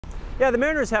Yeah, the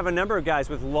Mariners have a number of guys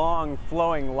with long,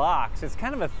 flowing locks. It's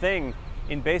kind of a thing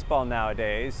in baseball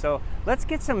nowadays. So let's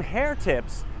get some hair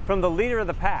tips from the leader of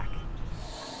the pack.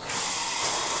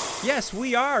 Yes,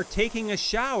 we are taking a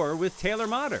shower with Taylor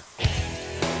Motter.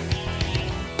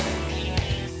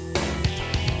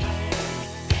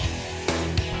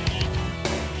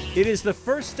 It is the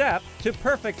first step to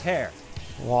perfect hair.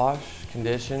 Wash,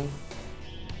 condition,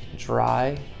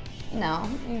 dry. No,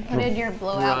 you put in your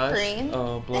blowout cream.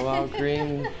 Oh, blowout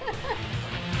cream.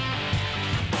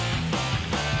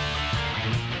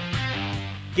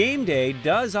 Game day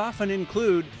does often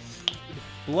include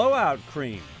blowout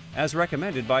cream, as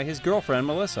recommended by his girlfriend,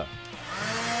 Melissa.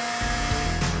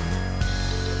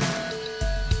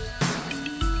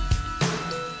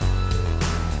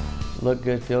 Look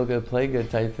good, feel good, play good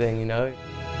type thing, you know?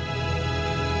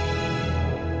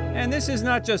 And this is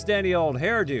not just any old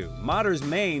hairdo. Motter's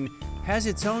mane has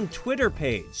its own Twitter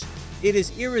page. It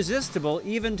is irresistible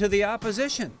even to the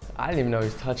opposition. I didn't even know he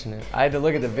was touching it. I had to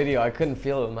look at the video. I couldn't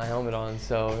feel it with my helmet on,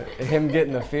 so him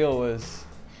getting the feel was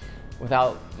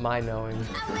without my knowing.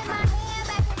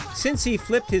 Since he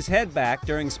flipped his head back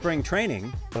during spring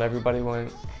training, And everybody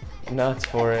went nuts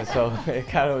for it, so it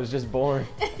kind of was just boring.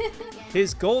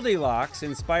 his Goldilocks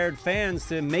inspired fans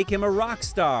to make him a rock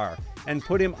star and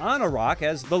put him on a rock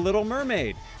as the Little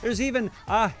Mermaid. There's even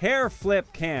a hair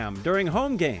flip cam during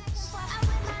home games.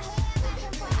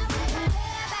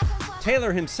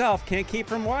 Taylor himself can't keep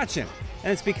from watching,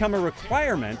 and it's become a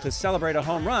requirement to celebrate a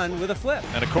home run with a flip.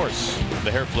 And of course, the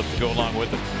hair flip to go along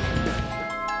with it.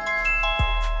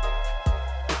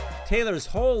 Taylor's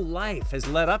whole life has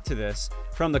led up to this.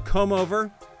 From the comb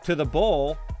over, to the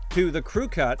bowl, to the crew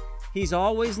cut, he's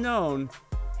always known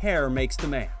hair makes the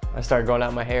man. I started growing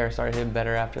out my hair, started hitting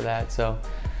better after that, so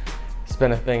it's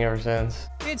been a thing ever since.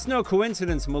 It's no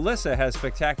coincidence Melissa has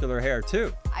spectacular hair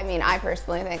too. I mean, I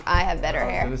personally think I have better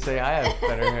hair. I was gonna say I have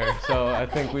better hair, so I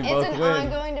think we both It's an win.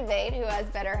 ongoing debate who has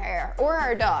better hair, or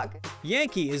our dog.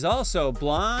 Yankee is also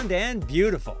blonde and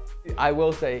beautiful. I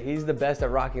will say he's the best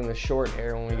at rocking the short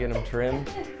hair when we get him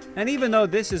trimmed. And even though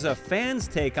this is a fan's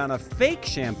take on a fake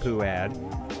shampoo ad,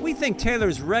 we think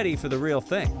Taylor's ready for the real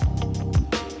thing.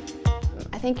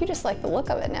 I think you just like the look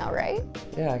of it now, right?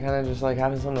 Yeah, I kind of just like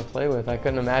having something to play with. I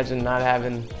couldn't imagine not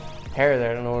having hair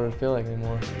there. I don't know what it would feel like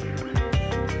anymore.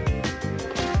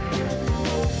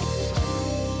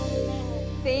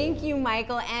 Thank you,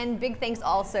 Michael, and big thanks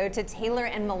also to Taylor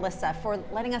and Melissa for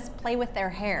letting us play with their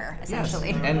hair, essentially.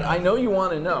 Yes. And I know you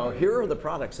want to know, here are the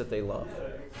products that they love.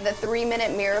 The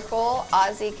 3-Minute Miracle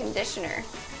Aussie Conditioner.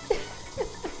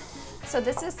 So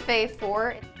this is Faye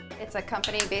 4. It's a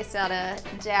company based out of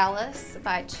Dallas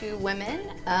by 2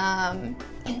 women, and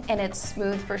it's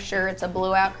smooth for sure. It's a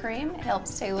blowout cream. It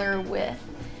helps Taylor with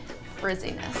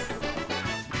frizziness.